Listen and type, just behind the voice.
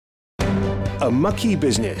A Mucky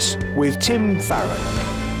Business with Tim Farron.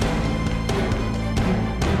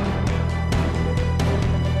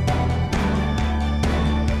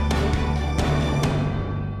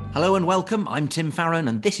 Hello and welcome, I'm Tim Farron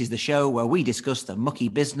and this is the show where we discuss the mucky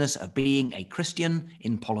business of being a Christian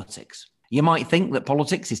in politics. You might think that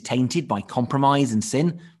politics is tainted by compromise and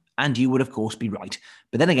sin, and you would of course be right.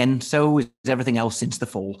 But then again, so is everything else since the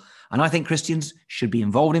fall. And I think Christians should be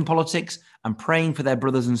involved in politics and praying for their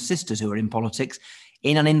brothers and sisters who are in politics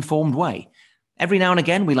in an informed way. Every now and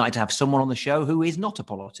again, we like to have someone on the show who is not a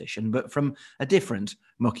politician, but from a different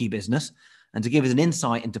mucky business, and to give us an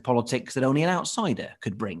insight into politics that only an outsider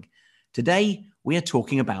could bring. Today, we are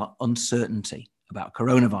talking about uncertainty, about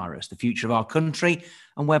coronavirus, the future of our country,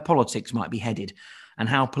 and where politics might be headed, and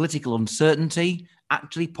how political uncertainty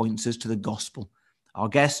actually points us to the gospel. Our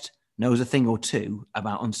guest knows a thing or two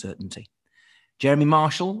about uncertainty. Jeremy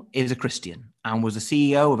Marshall is a Christian and was the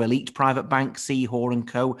CEO of elite private bank C. Hoare &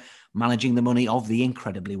 Co., managing the money of the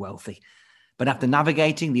incredibly wealthy. But after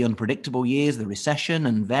navigating the unpredictable years, the recession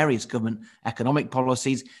and various government economic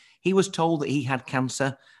policies, he was told that he had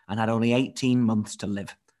cancer and had only 18 months to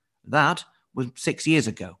live. That was 6 years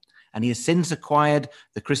ago, and he has since acquired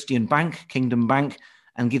the Christian bank, Kingdom Bank,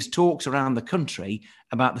 and gives talks around the country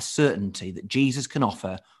about the certainty that Jesus can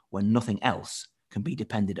offer when nothing else can be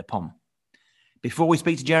depended upon. Before we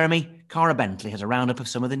speak to Jeremy, Cara Bentley has a roundup of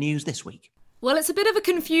some of the news this week. Well, it's a bit of a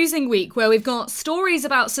confusing week where we've got stories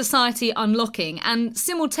about society unlocking and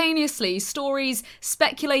simultaneously stories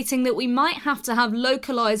speculating that we might have to have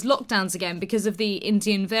localised lockdowns again because of the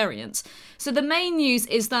Indian variant. So the main news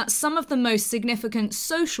is that some of the most significant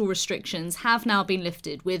social restrictions have now been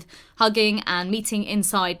lifted, with hugging and meeting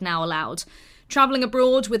inside now allowed. Travelling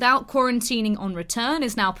abroad without quarantining on return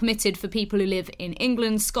is now permitted for people who live in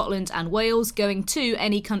England, Scotland and Wales going to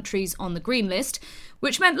any countries on the green list,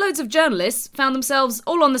 which meant loads of journalists found themselves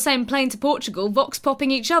all on the same plane to Portugal,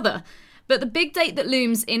 vox-popping each other. But the big date that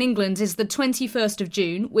looms in England is the 21st of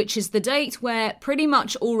June, which is the date where pretty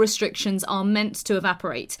much all restrictions are meant to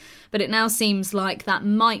evaporate. But it now seems like that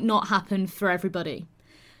might not happen for everybody.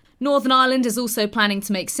 Northern Ireland is also planning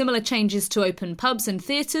to make similar changes to open pubs and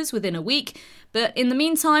theatres within a week, but in the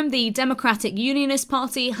meantime, the Democratic Unionist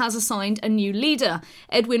Party has assigned a new leader.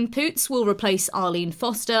 Edwin Poots will replace Arlene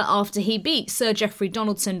Foster after he beat Sir Geoffrey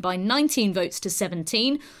Donaldson by 19 votes to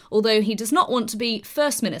 17, although he does not want to be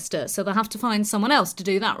First Minister, so they'll have to find someone else to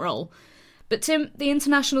do that role. But Tim, the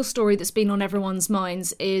international story that's been on everyone's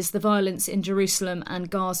minds is the violence in Jerusalem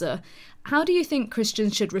and Gaza. How do you think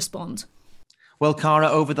Christians should respond? Well, Cara,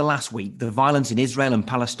 over the last week, the violence in Israel and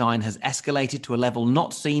Palestine has escalated to a level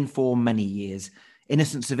not seen for many years.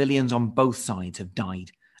 Innocent civilians on both sides have died,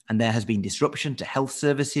 and there has been disruption to health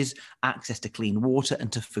services, access to clean water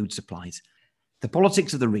and to food supplies. The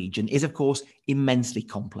politics of the region is, of course, immensely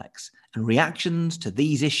complex, and reactions to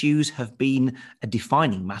these issues have been a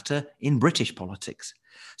defining matter in British politics.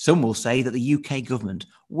 Some will say that the UK government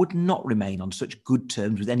would not remain on such good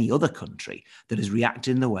terms with any other country that has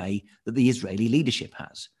reacted in the way that the Israeli leadership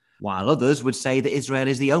has, while others would say that Israel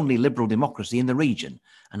is the only liberal democracy in the region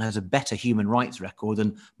and has a better human rights record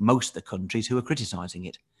than most of the countries who are criticising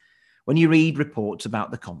it. When you read reports about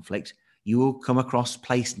the conflict, you will come across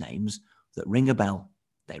place names that ring a bell.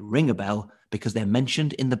 They ring a bell because they're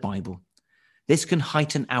mentioned in the Bible. This can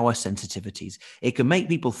heighten our sensitivities. It can make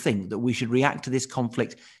people think that we should react to this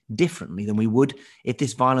conflict differently than we would if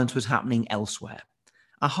this violence was happening elsewhere.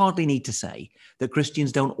 I hardly need to say that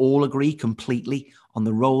Christians don't all agree completely on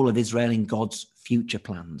the role of Israel in God's future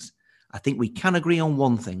plans. I think we can agree on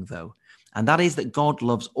one thing, though, and that is that God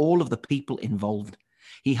loves all of the people involved.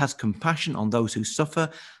 He has compassion on those who suffer,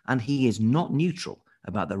 and he is not neutral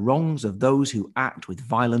about the wrongs of those who act with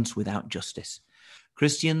violence without justice.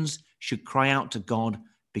 Christians should cry out to God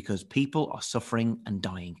because people are suffering and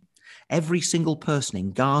dying. Every single person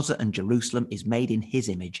in Gaza and Jerusalem is made in his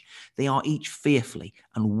image. They are each fearfully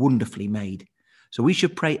and wonderfully made. So we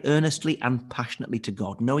should pray earnestly and passionately to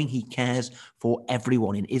God, knowing he cares for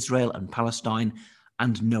everyone in Israel and Palestine,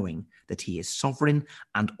 and knowing that he is sovereign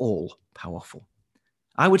and all-powerful.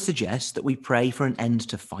 I would suggest that we pray for an end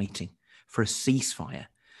to fighting, for a ceasefire.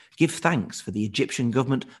 Give thanks for the Egyptian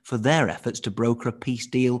government for their efforts to broker a peace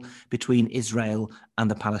deal between Israel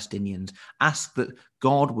and the Palestinians. Ask that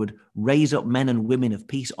God would raise up men and women of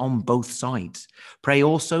peace on both sides. Pray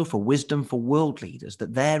also for wisdom for world leaders,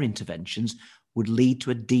 that their interventions would lead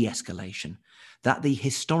to a de-escalation, that the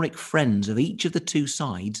historic friends of each of the two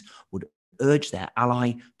sides would urge their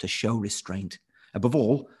ally to show restraint. Above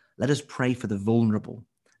all, let us pray for the vulnerable,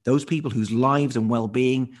 those people whose lives and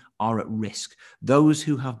well-being are at risk, those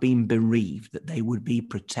who have been bereaved, that they would be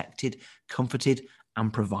protected, comforted,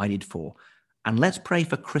 and provided for. And let's pray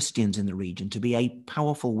for Christians in the region to be a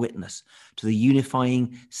powerful witness to the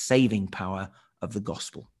unifying, saving power of the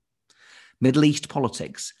gospel. Middle East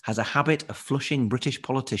politics has a habit of flushing British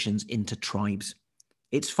politicians into tribes.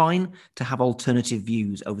 It's fine to have alternative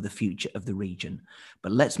views over the future of the region,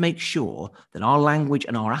 but let's make sure that our language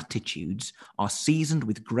and our attitudes are seasoned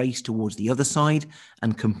with grace towards the other side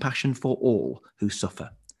and compassion for all who suffer.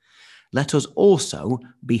 Let us also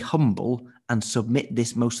be humble and submit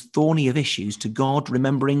this most thorny of issues to God,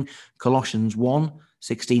 remembering Colossians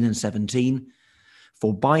 1:16 and 17.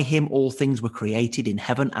 For by him all things were created in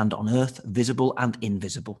heaven and on earth, visible and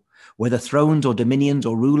invisible. Whether thrones or dominions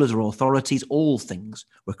or rulers or authorities, all things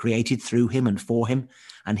were created through him and for him,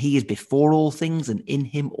 and he is before all things, and in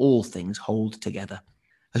him all things hold together.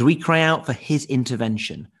 As we cry out for his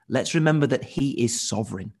intervention, let's remember that he is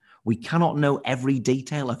sovereign. We cannot know every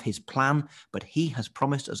detail of his plan, but he has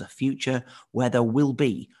promised us a future where there will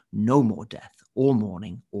be no more death or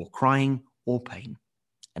mourning or crying or pain.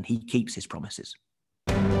 And he keeps his promises.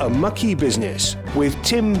 A Mucky Business with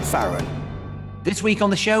Tim Farron. This week on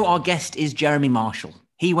the show, our guest is Jeremy Marshall.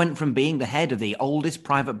 He went from being the head of the oldest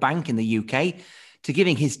private bank in the UK to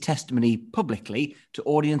giving his testimony publicly to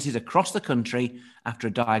audiences across the country after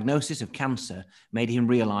a diagnosis of cancer made him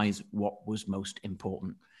realise what was most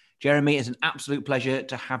important. Jeremy, it's an absolute pleasure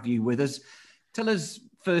to have you with us. Tell us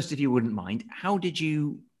first, if you wouldn't mind, how did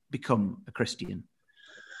you become a Christian?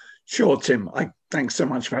 Sure, Tim. Thanks so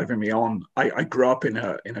much for having me on. I grew up in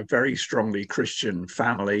a very strongly Christian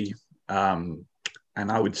family, and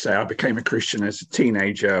I would say I became a Christian as a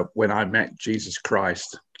teenager when I met Jesus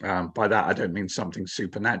Christ. By that, I don't mean something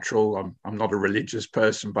supernatural. I'm not a religious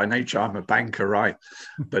person by nature. I'm a banker, right?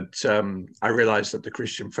 But I realized that the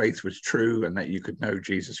Christian faith was true and that you could know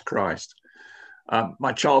Jesus Christ.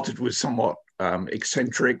 My childhood was somewhat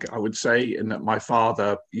eccentric, I would say, in that my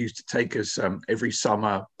father used to take us every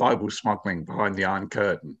summer Bible smuggling behind the Iron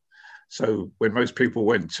Curtain. So when most people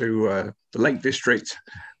went to the Lake District,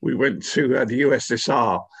 we went to the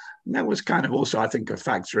USSR. And that was kind of also, I think, a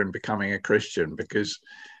factor in becoming a Christian, because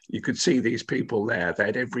you could see these people there. They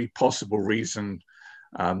had every possible reason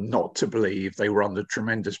not to believe. They were under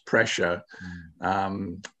tremendous pressure,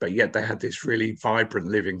 but yet they had this really vibrant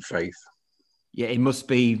living faith. Yeah, it must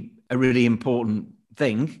be a really important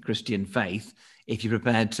thing, Christian faith, if you're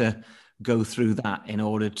prepared to go through that in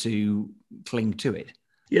order to cling to it.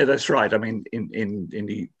 Yeah, that's right. I mean,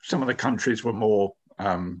 some of the countries were more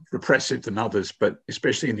repressive than others, but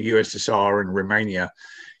especially in the USSR and Romania,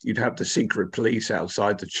 you'd have the secret police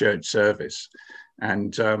outside the church service.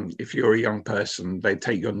 And if you're a young person, they'd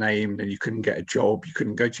take your name and you couldn't get a job, you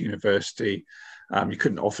couldn't go to university, you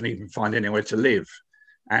couldn't often even find anywhere to live.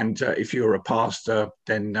 And if you were a pastor,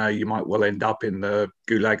 then you might well end up in the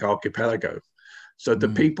Gulag Archipelago. So the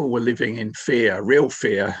people were living in fear, real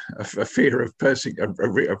fear, a fear of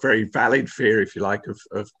a very valid fear, if you like,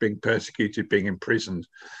 of being persecuted, being imprisoned.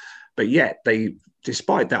 But yet they,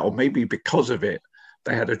 despite that, or maybe because of it,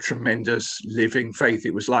 they had a tremendous living faith.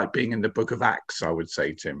 It was like being in the book of Acts, I would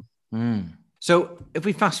say, Tim. So if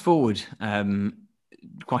we fast forward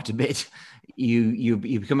quite a bit, you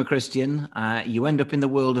become a Christian, you end up in the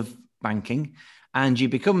world of banking, and you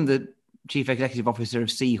become the Chief Executive Officer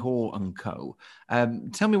of C. Hall & Co.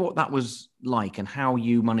 Tell me what that was like and how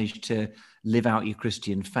you managed to live out your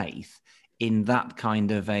Christian faith in that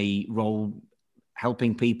kind of a role,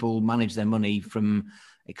 helping people manage their money from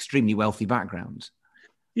extremely wealthy backgrounds.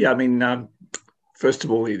 Yeah, I mean, first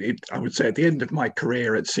of all, I would say at the end of my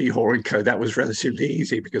career at C. Hall & Co., that was relatively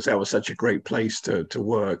easy because that was such a great place to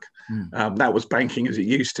work. That was banking as it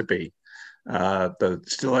used to be.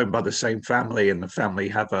 Still owned by the same family, and the family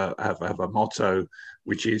have a motto,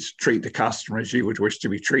 which is treat the customer as you would wish to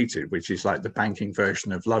be treated, which is like the banking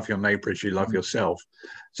version of love your neighbor as you love yourself.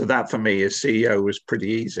 So that for me as CEO was pretty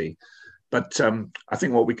easy. But I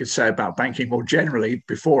think what we could say about banking more generally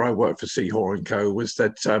before I worked for C. Hall & Co. was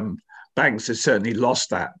that banks have certainly lost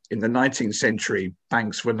that. In the 19th century,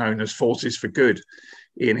 banks were known as forces for good.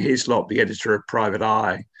 Ian Hislop, the editor of Private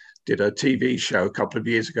Eye, did a TV show a couple of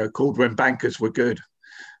years ago called When Bankers Were Good.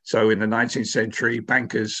 So in the 19th century,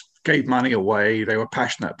 bankers gave money away. They were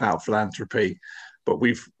passionate about philanthropy, but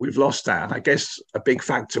we've lost that. And I guess a big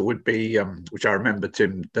factor would be, which I remember,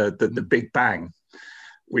 Tim, the Big Bang,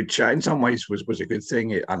 which in some ways was a good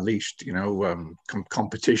thing. It unleashed,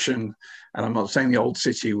 competition. And I'm not saying the old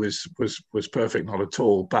city was perfect, not at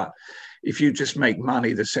all. But if you just make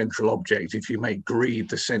money the central object, if you make greed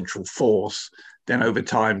the central force, then over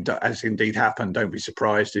time, as indeed happened, don't be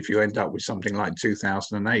surprised if you end up with something like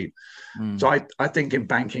 2008. So I think in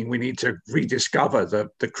banking, we need to rediscover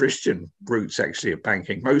the Christian roots, actually, of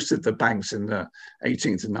banking. Most of the banks in the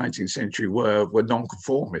 18th and 19th century were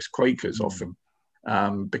nonconformist, Quakers often,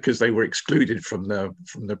 because they were excluded from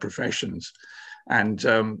the professions. And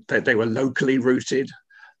they were locally rooted.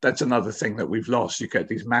 That's another thing that we've lost. You get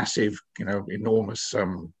these massive, enormous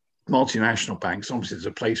multinational banks. Obviously, there's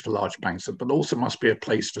a place for large banks, but also must be a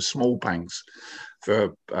place for small banks,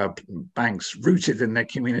 for banks rooted in their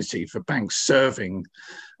community, for banks serving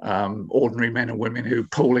ordinary men and women who are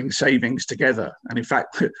pooling savings together. And in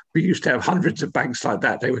fact, we used to have hundreds of banks like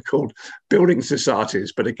that. They were called building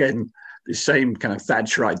societies. But again, the same kind of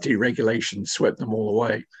Thatcherite deregulation swept them all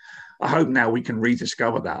away. I hope now we can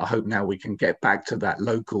rediscover that. I hope now we can get back to that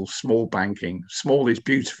local small banking. Small is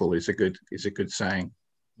beautiful is a good saying.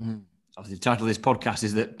 Obviously, the title of this podcast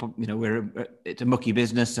is that it's a mucky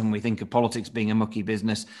business, and we think of politics being a mucky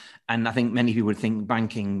business. And I think many people would think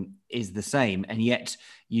banking is the same. And yet,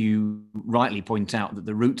 you rightly point out that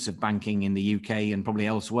the roots of banking in the UK and probably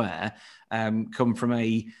elsewhere come from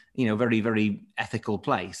a very, very ethical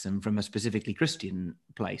place and from a specifically Christian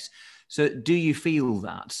place. So, do you feel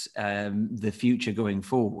that the future going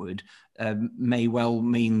forward may well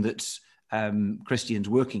mean that Christians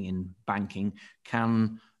working in banking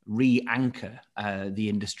can re-anchor the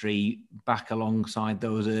industry back alongside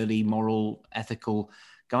those early moral, ethical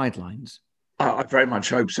guidelines? I very much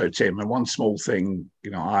hope so, Tim. And one small thing,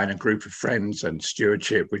 I and a group of friends and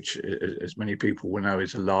Stewardship, which, as many people will know,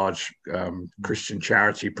 is a large Christian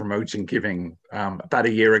charity promoting giving. About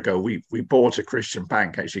a year ago, we bought a Christian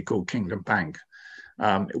bank, actually called Kingdom Bank.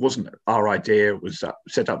 It wasn't our idea. It was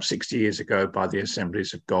set up 60 years ago by the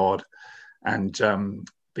Assemblies of God. And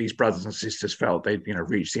these brothers and sisters felt they'd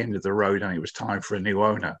reached the end of the road and it was time for a new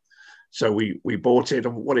owner. So we bought it.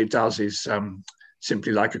 And what it does is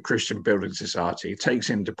simply like a Christian building society. It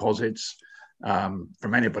takes in deposits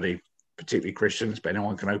from anybody, particularly Christians, but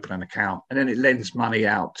anyone can open an account. And then it lends money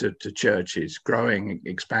out to churches, growing,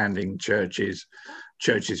 expanding churches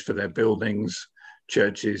for their buildings,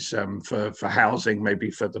 churches for housing,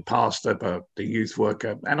 maybe for the pastor, but the youth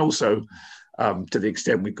worker, and also to the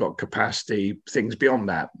extent we've got capacity, things beyond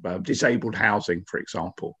that, disabled housing, for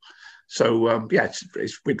example. So, I don't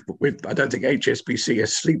think HSBC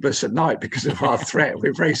is sleepless at night because of our threat.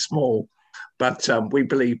 We're very small, but we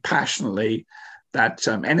believe passionately that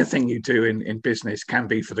anything you do in business can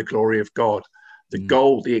be for the glory of God. The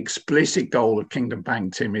goal, the explicit goal of Kingdom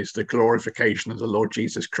Bank, Tim, is the glorification of the Lord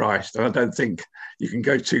Jesus Christ. And I don't think you can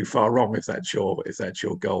go too far wrong if that's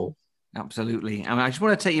your goal. Absolutely. I just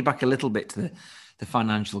want to take you back a little bit to the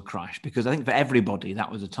financial crash, because I think for everybody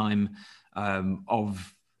that was a time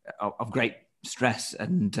of great stress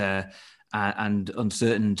and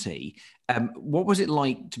uncertainty. What was it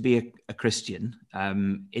like to be a Christian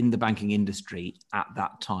in the banking industry at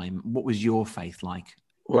that time? What was your faith like?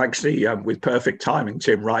 Well, actually, with perfect timing,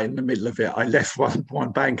 Tim, right in the middle of it, I left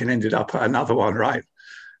one bank and ended up at another one, right?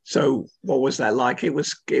 So what was that like? It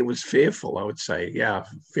was fearful, I would say. Yeah,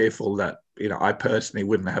 fearful that, I personally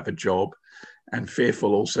wouldn't have a job, and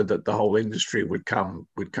fearful also that the whole industry would come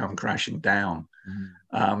crashing down.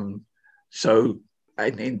 So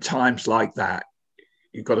in times like that,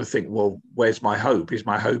 you've got to think, well, where's my hope? Is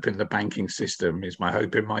my hope in the banking system? Is my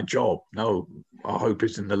hope in my job? No, our hope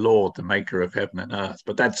is in the Lord, the maker of heaven and earth.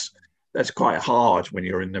 But that's quite hard when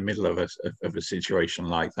you're in the middle of a situation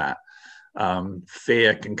like that.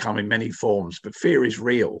 Fear can come in many forms, but fear is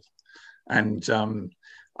real. And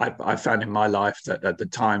I found in my life that at the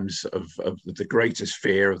times of the greatest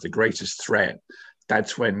fear, of the greatest threat,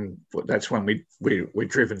 that's when we're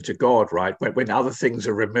driven to God, right? When other things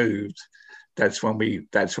are removed, that's when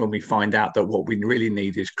we find out that what we really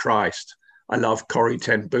need is Christ. I love Corrie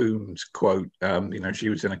ten Boom's quote. She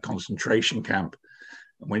was in a concentration camp,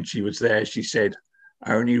 and when she was there, she said,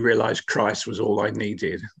 "I only realized Christ was all I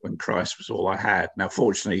needed when Christ was all I had." Now,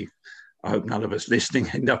 fortunately, I hope none of us listening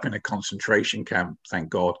end up in a concentration camp, thank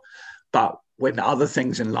God. But when other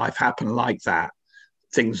things in life happen like that,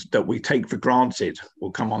 things that we take for granted,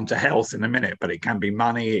 we'll come on to health in a minute, but it can be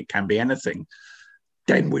money, it can be anything.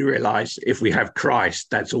 Then we realize if we have Christ,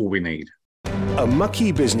 that's all we need. A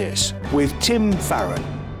Mucky Business with Tim Farron.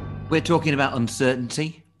 We're talking about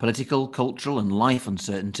uncertainty, political, cultural and life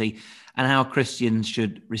uncertainty, and how Christians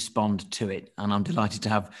should respond to it. And I'm delighted to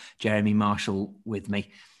have Jeremy Marshall with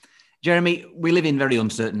me. Jeremy, we live in very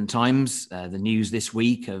uncertain times. The news this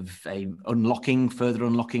week of further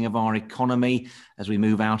unlocking of our economy as we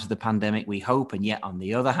move out of the pandemic, we hope. And yet, on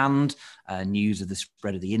the other hand, news of the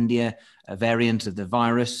spread of the India variant of the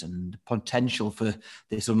virus and potential for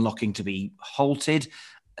this unlocking to be halted.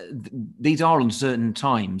 These are uncertain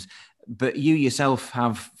times, but you yourself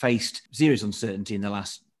have faced serious uncertainty in the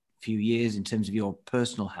last few years in terms of your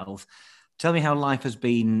personal health. Tell me how life has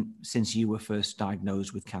been since you were first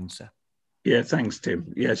diagnosed with cancer. Yeah, thanks,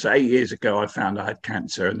 Tim. Yeah, so 8 years ago, I found I had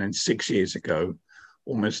cancer. And then 6 years ago,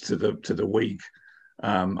 almost to the week,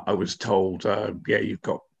 I was told,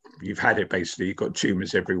 you've had it basically. You've got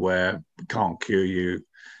tumours everywhere. We can't cure you.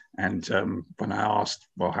 And when I asked,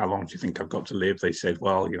 well, how long do you think I've got to live? They said,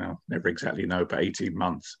 well, never exactly know, but 18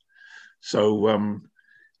 months. So,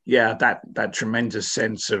 that tremendous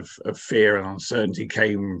sense of fear and uncertainty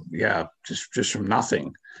came, just from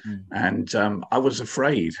nothing. And I was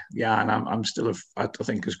afraid. Yeah, and I'm still, I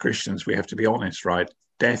think as Christians, we have to be honest, right?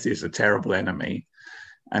 Death is a terrible enemy.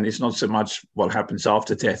 And it's not so much what happens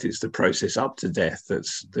after death, it's the process up to death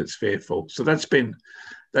that's fearful. So that's been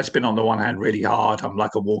on the one hand really hard. I'm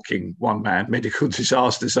like a walking one-man medical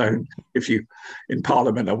disaster zone. If you in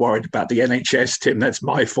Parliament are worried about the NHS, Tim, that's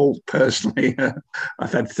my fault personally.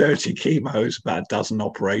 I've had 30 chemos, about a dozen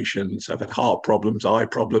operations. I've had heart problems, eye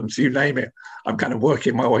problems, you name it. I'm kind of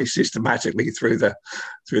working my way systematically through the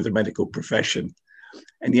medical profession.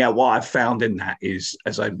 And yeah, what I've found in that is,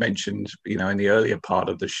 as I mentioned, in the earlier part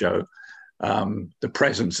of the show, the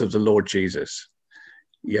presence of the Lord Jesus.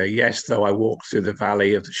 Yeah, yes, though I walk through the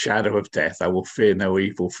valley of the shadow of death, I will fear no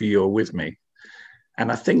evil, for you are with me.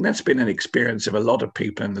 And I think that's been an experience of a lot of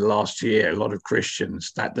people in the last year, a lot of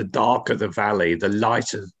Christians, that the darker the valley, the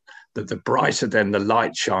lighter, the brighter then the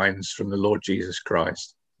light shines from the Lord Jesus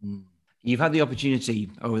Christ. You've had the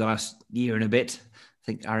opportunity over the last year and a bit,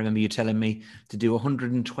 I remember you telling me, to do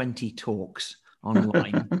 120 talks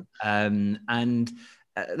online. And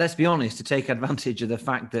let's be honest, to take advantage of the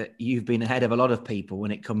fact that you've been ahead of a lot of people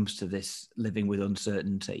when it comes to this living with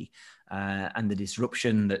uncertainty and the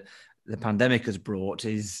disruption that the pandemic has brought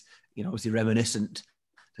is, obviously reminiscent,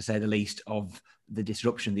 to say the least, of the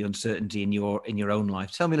disruption, the uncertainty in your own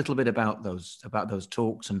life. Tell me a little bit about those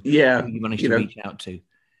talks and who you managed to reach out to.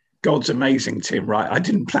 God's amazing, Tim, right? I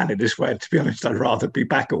didn't plan it this way. To be honest, I'd rather be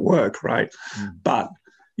back at work, right? But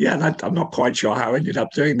yeah, I'm not quite sure how I ended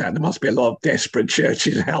up doing that. There must be a lot of desperate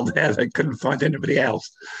churches out there that couldn't find anybody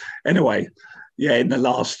else. Anyway, yeah, in the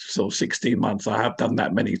last sort of 16 months, I have done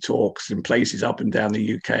that many talks in places up and down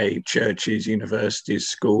the UK, churches, universities,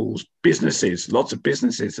 schools, businesses, lots of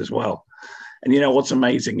businesses as well. And what's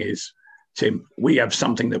amazing is, Tim, we have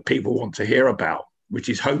something that people want to hear about, which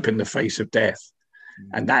is hope in the face of death.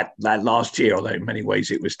 And that last year, although in many ways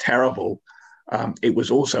it was terrible, it was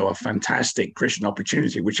also a fantastic Christian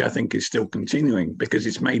opportunity, which I think is still continuing because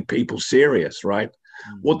it's made people serious, right?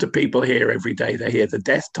 What do people hear every day? They hear the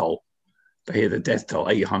death toll. They hear the death toll,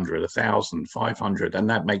 800, 1,000, 500, and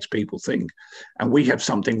that makes people think. And we have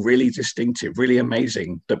something really distinctive, really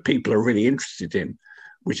amazing that people are really interested in,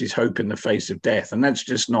 which is hope in the face of death. And that's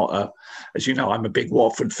just not as you know, I'm a big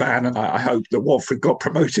Watford fan, and I hope that Watford got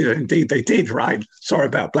promoted. And indeed they did, right? Sorry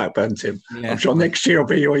about Blackburn, Tim. Yeah. I'm sure next year will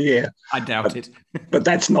be your year. I doubt it. But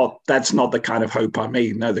that's not the kind of hope I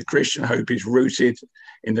mean. No, the Christian hope is rooted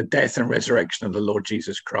in the death and resurrection of the Lord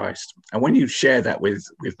Jesus Christ. And when you share that with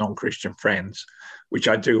non-Christian friends, which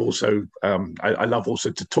I do also, I love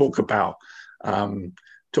also to talk about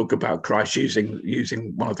Christ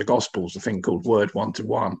using one of the Gospels, a thing called Word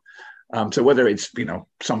One-to-One. So whether it's,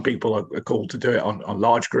 some people are called to do it on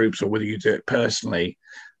large groups or whether you do it personally,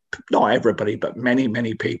 not everybody, but many,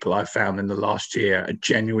 many people I've found in the last year are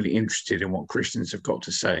genuinely interested in what Christians have got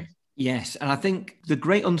to say. Yes, and I think the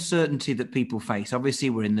great uncertainty that people face, obviously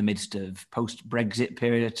we're in the midst of post-Brexit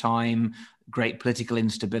period of time, great political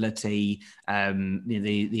instability,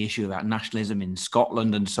 the issue about nationalism in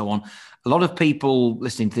Scotland and so on. A lot of people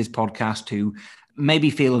listening to this podcast who maybe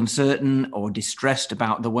feel uncertain or distressed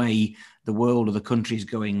about the way the world or the country is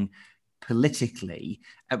going politically.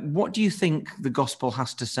 What do you think the gospel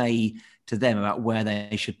has to say to them about where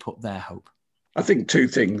they should put their hope? I think two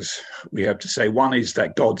things we have to say. One is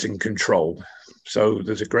that God's in control. So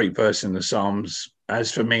there's a great verse in the Psalms, as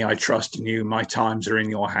for me, I trust in you, my times are in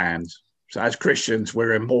your hands. So as Christians,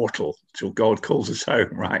 we're immortal till God calls us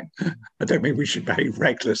home, right? I don't mean we should behave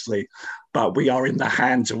recklessly, but we are in the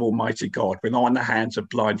hands of Almighty God. We're not in the hands of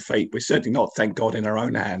blind fate. We're certainly not, thank God, in our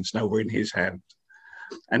own hands. No, we're in his hands.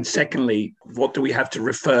 And secondly, what do we have to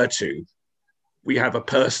refer to? We have a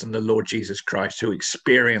person, the Lord Jesus Christ, who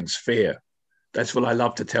experienced fear. That's what I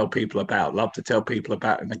love to tell people about. Love to tell people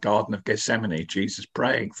about in the Garden of Gethsemane, Jesus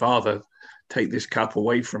praying, Father, take this cup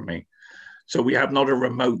away from me. So we have not a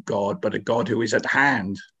remote God, but a God who is at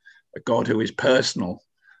hand, a God who is personal.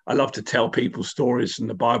 I love to tell people stories from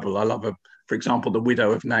the Bible. I love, for example, the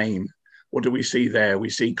widow of Nain. What do we see there? We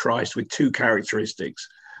see Christ with two characteristics.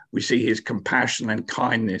 We see his compassion and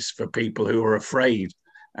kindness for people who are afraid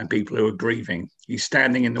and people who are grieving. He's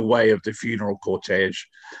standing in the way of the funeral cortege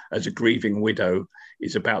as a grieving widow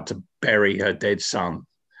is about to bury her dead son.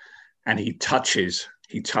 And he touches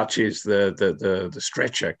the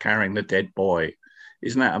stretcher carrying the dead boy.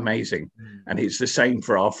 Isn't that amazing? And it's the same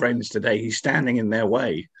for our friends today. He's standing in their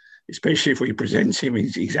way, especially if we present him,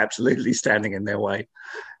 he's absolutely standing in their way.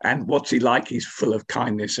 And what's he like? He's full of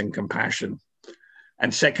kindness and compassion.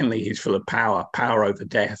 And secondly, he's full of power over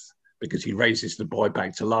death, because he raises the boy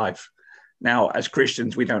back to life. Now, as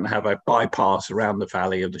Christians, we don't have a bypass around the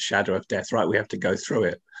valley of the shadow of death, right? We have to go through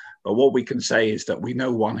it. But what we can say is that we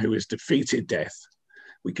know one who has defeated death.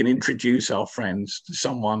 We can introduce our friends to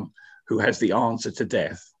someone who has the answer to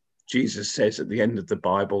death. Jesus says at the end of the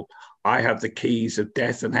Bible, I have the keys of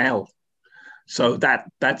death and hell. So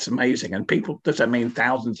that's amazing. And does that mean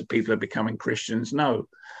thousands of people are becoming Christians? No.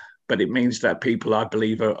 But it means that people, I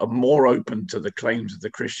believe, are more open to the claims of the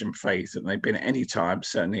Christian faith than they've been at any time,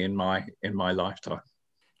 certainly in my lifetime.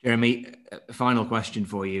 Jeremy, a final question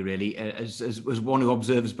for you, really. As one who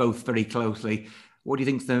observes both very closely, what do you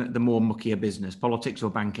think's the more muckier business, politics or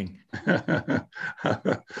banking? I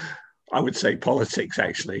would say politics,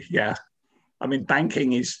 actually. Yeah. I mean,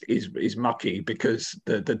 banking is mucky because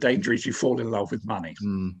the danger is you fall in love with money.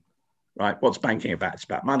 Right? What's banking about? It's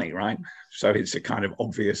about money, right? So it's a kind of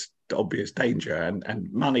obvious danger,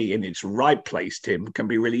 and money in its right place, Tim, can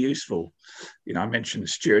be really useful. You know, I mentioned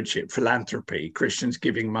stewardship, philanthropy, Christians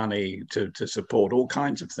giving money to support all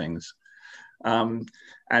kinds of things. And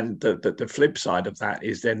the flip side of that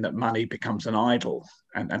is then that money becomes an idol.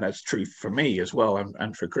 And that's true for me as well,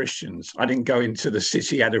 and for Christians. I didn't go into the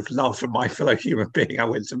city out of love for my fellow human being. I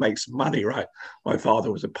went to make some money, right? My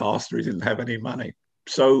father was a pastor. He didn't have any money.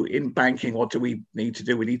 So in banking, what do we need to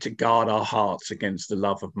do? We need to guard our hearts against the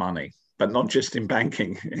love of money, but not just in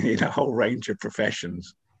banking, in a whole range of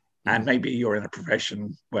professions. And maybe you're in a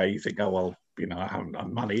profession where you think, oh, well, you know,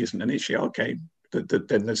 money isn't an issue. Okay,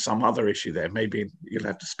 then there's some other issue there. Maybe you'll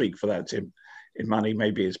have to speak for that, Tim. In money,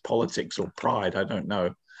 maybe it's politics or pride. I don't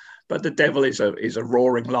know. But the devil is a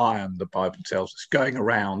roaring lion, the Bible tells us, going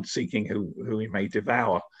around seeking who he may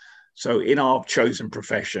devour. So in our chosen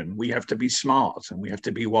profession, we have to be smart and we have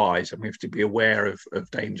to be wise and we have to be aware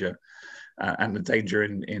of danger. And the danger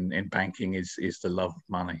in banking is the love of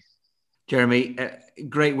money. Jeremy,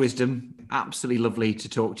 great wisdom. Absolutely lovely to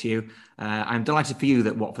talk to you. I'm delighted for you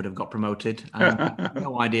that Watford have got promoted.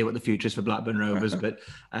 No idea what the future is for Blackburn Rovers, but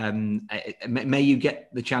may you get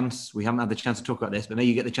the chance. We haven't had the chance to talk about this, but may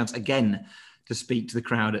you get the chance again to speak to the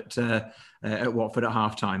crowd at Watford at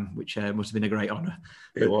halftime, which must have been a great honour.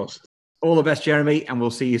 It was. All the best, Jeremy, and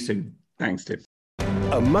we'll see you soon. Thanks, Tim.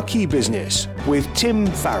 A Mucky Business with Tim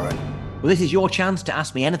Farron. Well, this is your chance to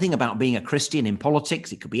ask me anything about being a Christian in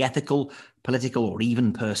politics. It could be ethical, political, or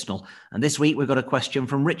even personal. And this week we've got a question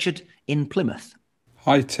from Richard in Plymouth.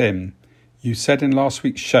 Hi, Tim. You said in last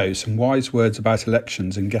week's show some wise words about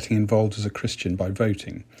elections and getting involved as a Christian by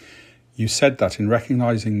voting. You said that in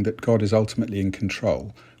recognising that God is ultimately in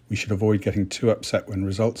control, we should avoid getting too upset when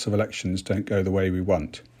results of elections don't go the way we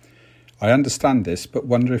want. I understand this, but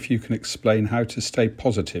wonder if you can explain how to stay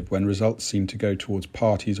positive when results seem to go towards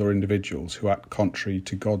parties or individuals who act contrary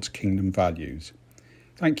to God's kingdom values.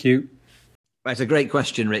 Thank you. It's a great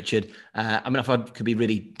question, Richard. If I could be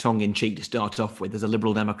really tongue-in-cheek to start off with, as a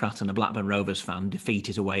Liberal Democrat and a Blackburn Rovers fan, defeat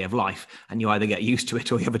is a way of life, and you either get used to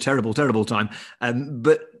it or you have a terrible, terrible time.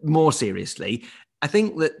 But more seriously, I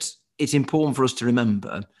think that it's important for us to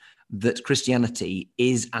remember that Christianity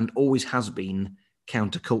is and always has been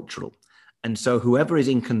countercultural. And so whoever is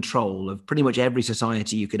in control of pretty much every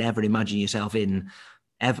society you could ever imagine yourself in,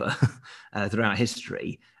 ever, throughout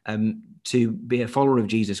history, to be a follower of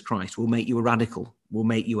Jesus Christ will make you a radical, will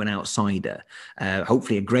make you an outsider,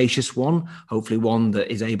 hopefully a gracious one, hopefully one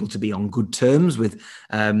that is able to be on good terms with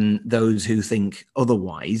those who think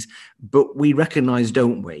otherwise. But we recognise,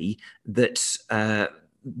 don't we, that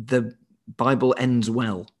the Bible ends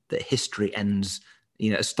well, that history ends,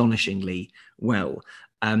 astonishingly well.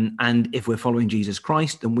 And if we're following Jesus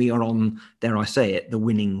Christ, then we are on, dare I say it, the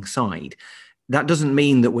winning side. That doesn't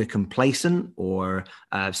mean that we're complacent or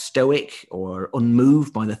stoic or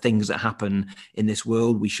unmoved by the things that happen in this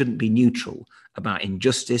world. We shouldn't be neutral. about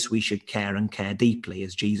injustice, we should care and care deeply,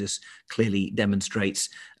 as Jesus clearly demonstrates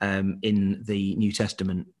in the New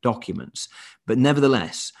Testament documents. But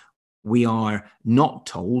nevertheless, we are not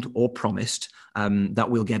told or promised that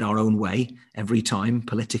we'll get our own way every time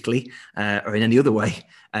politically or in any other way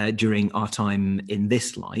during our time in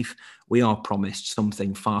this life. We are promised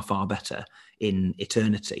something far, far better in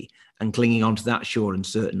eternity. And clinging on to that sure and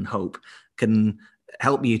certain hope can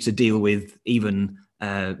help you to deal with even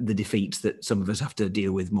the defeats that some of us have to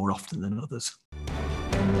deal with more often than others.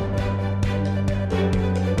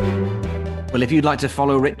 Well, if you'd like to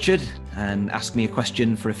follow Richard and ask me a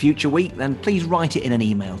question for a future week, then please write it in an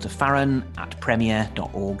email to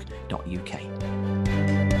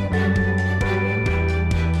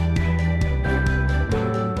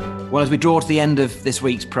farron@premier.org.uk. Well, as we draw to the end of this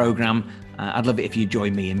week's programme, I'd love it if you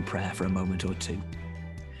join me in prayer for a moment or two.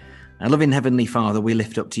 Our loving Heavenly Father, we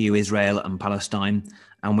lift up to you Israel and Palestine,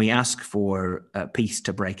 and we ask for peace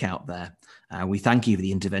to break out there. We thank you for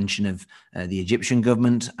the intervention of the Egyptian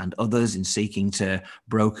government and others in seeking to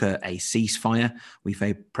broker a ceasefire. We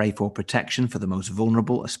pray for protection for the most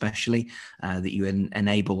vulnerable, especially that you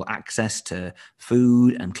enable access to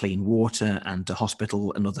food and clean water and to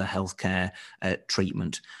hospital and other healthcare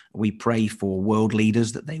treatment. We pray for world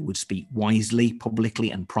leaders that they would speak wisely,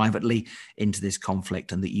 publicly and privately into this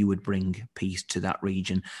conflict, and that you would bring peace to that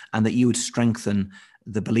region, and that you would strengthen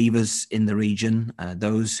the believers in the region,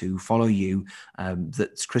 those who follow you,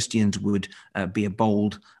 that Christians would be a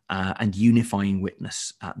bold and unifying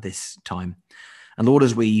witness at this time. And Lord,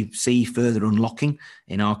 as we see further unlocking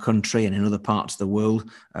in our country and in other parts of the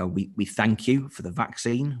world, we thank you for the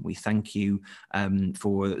vaccine. We thank you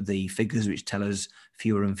for the figures which tell us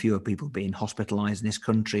fewer and fewer people being hospitalised in this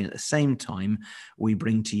country. And at the same time, we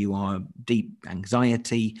bring to you our deep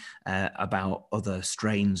anxiety about other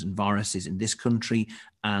strains and viruses in this country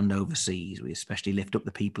and overseas. We especially lift up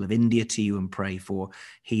the people of India to you and pray for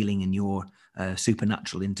healing in your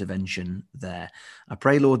supernatural intervention there. I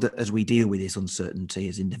pray, Lord, that as we deal with this uncertainty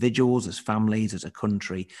as individuals, as families, as a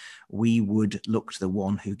country, we would look to the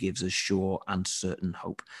one who gives us sure and certain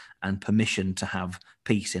hope and permission to have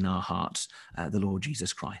peace in our hearts, the Lord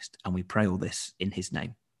Jesus Christ. And we pray all this in his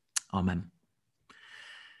name. Amen.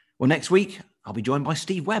 Well, next week, I'll be joined by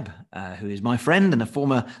Steve Webb, who is my friend and a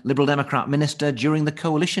former Liberal Democrat minister during the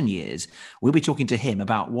coalition years. We'll be talking to him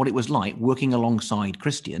about what it was like working alongside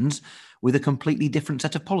Christians with a completely different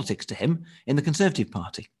set of politics to him in the Conservative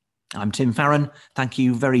Party. I'm Tim Farron. Thank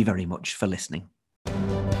you very, very much for listening.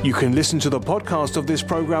 You can listen to the podcast of this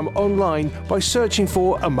programme online by searching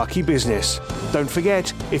for A Mucky Business. Don't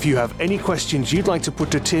forget, if you have any questions you'd like to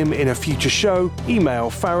put to Tim in a future show,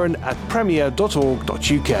 email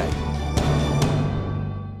farron@premier.org.uk.